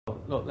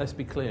Look, let's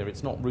be clear,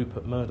 it's not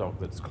Rupert Murdoch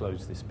that's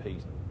closed this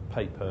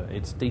paper.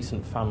 It's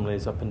decent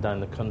families up and down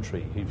the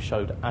country who've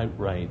showed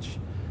outrage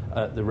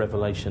at the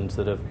revelations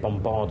that have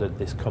bombarded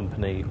this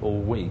company all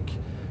week.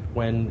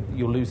 When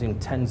you're losing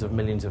tens of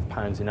millions of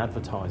pounds in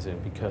advertising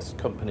because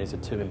companies are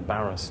too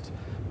embarrassed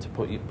to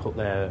put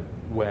their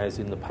wares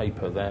in the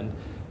paper, then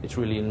it's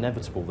really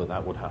inevitable that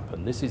that would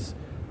happen. This is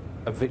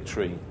a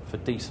victory for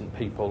decent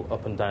people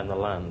up and down the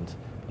land,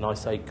 and I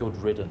say good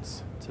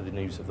riddance to the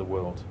News of the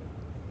World.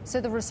 So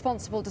the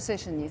responsible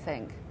decision, you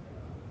think?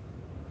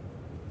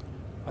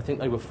 I think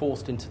they were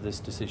forced into this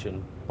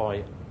decision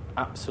by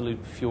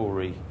absolute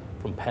fury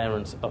from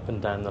parents up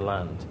and down the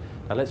land.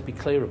 Now let's be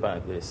clear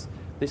about this.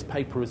 This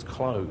paper is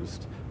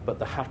closed, but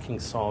the hacking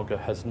saga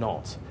has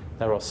not.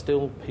 There are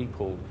still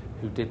people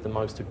who did the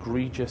most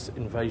egregious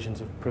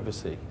invasions of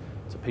privacy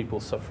to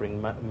people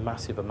suffering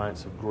massive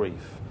amounts of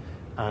grief,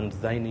 and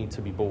they need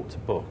to be brought to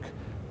book.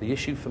 The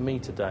issue for me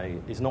today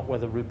is not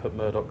whether Rupert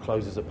Murdoch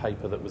closes a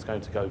paper that was going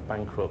to go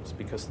bankrupt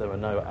because there are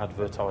no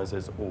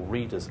advertisers or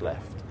readers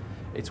left.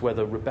 It's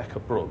whether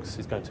Rebekah Brooks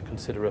is going to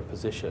consider her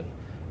position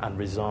and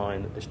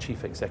resign as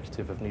Chief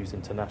Executive of News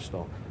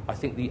International. I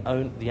think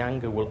the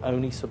anger will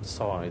only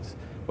subside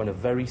when a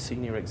very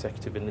senior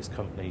executive in this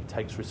company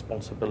takes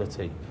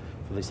responsibility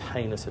for this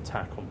heinous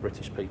attack on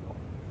British people.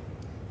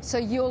 So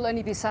you'll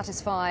only be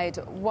satisfied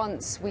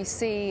once we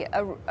see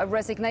a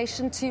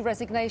resignation, 2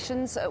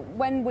 resignations.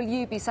 When will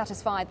you be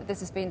satisfied that this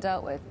has been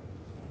dealt with?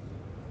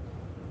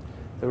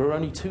 There are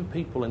only 2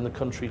 people in the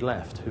country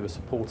left who are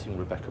supporting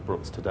Rebekah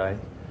Brooks today,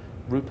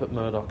 Rupert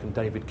Murdoch and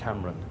David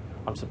Cameron.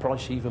 I'm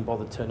surprised she even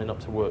bothered turning up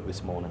to work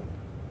this morning.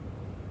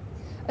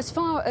 As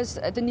far as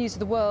the News of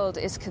the World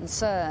is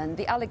concerned,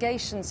 the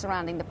allegations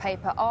surrounding the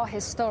paper are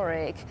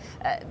historic.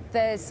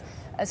 There's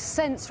a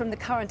sense from the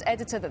current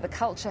editor that the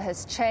culture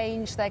has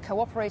changed. They're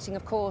cooperating,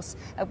 of course,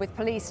 with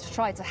police to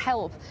try to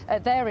help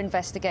their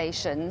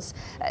investigations.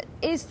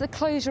 Is the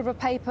closure of a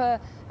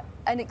paper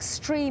an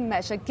extreme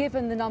measure,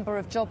 given the number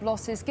of job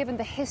losses, given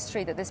the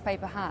history that this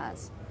paper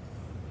has?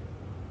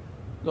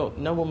 Look,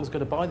 no one was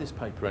going to buy this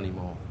paper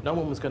anymore. No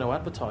one was going to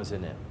advertise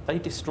in it. They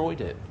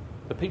destroyed it.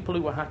 The people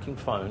who were hacking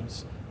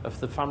phones of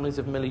the families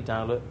of Millie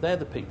Dowler, they're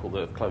the people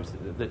that have closed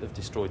it, that have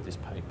destroyed this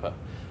paper.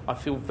 I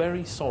feel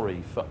very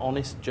sorry for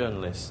honest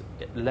journalists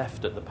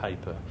left at the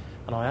paper,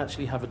 and I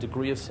actually have a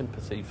degree of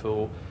sympathy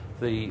for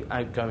the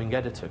outgoing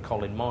editor,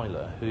 Colin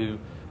Myler, who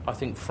I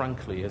think,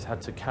 frankly, has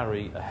had to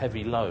carry a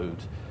heavy load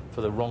for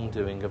the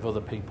wrongdoing of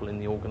other people in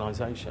the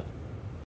organisation.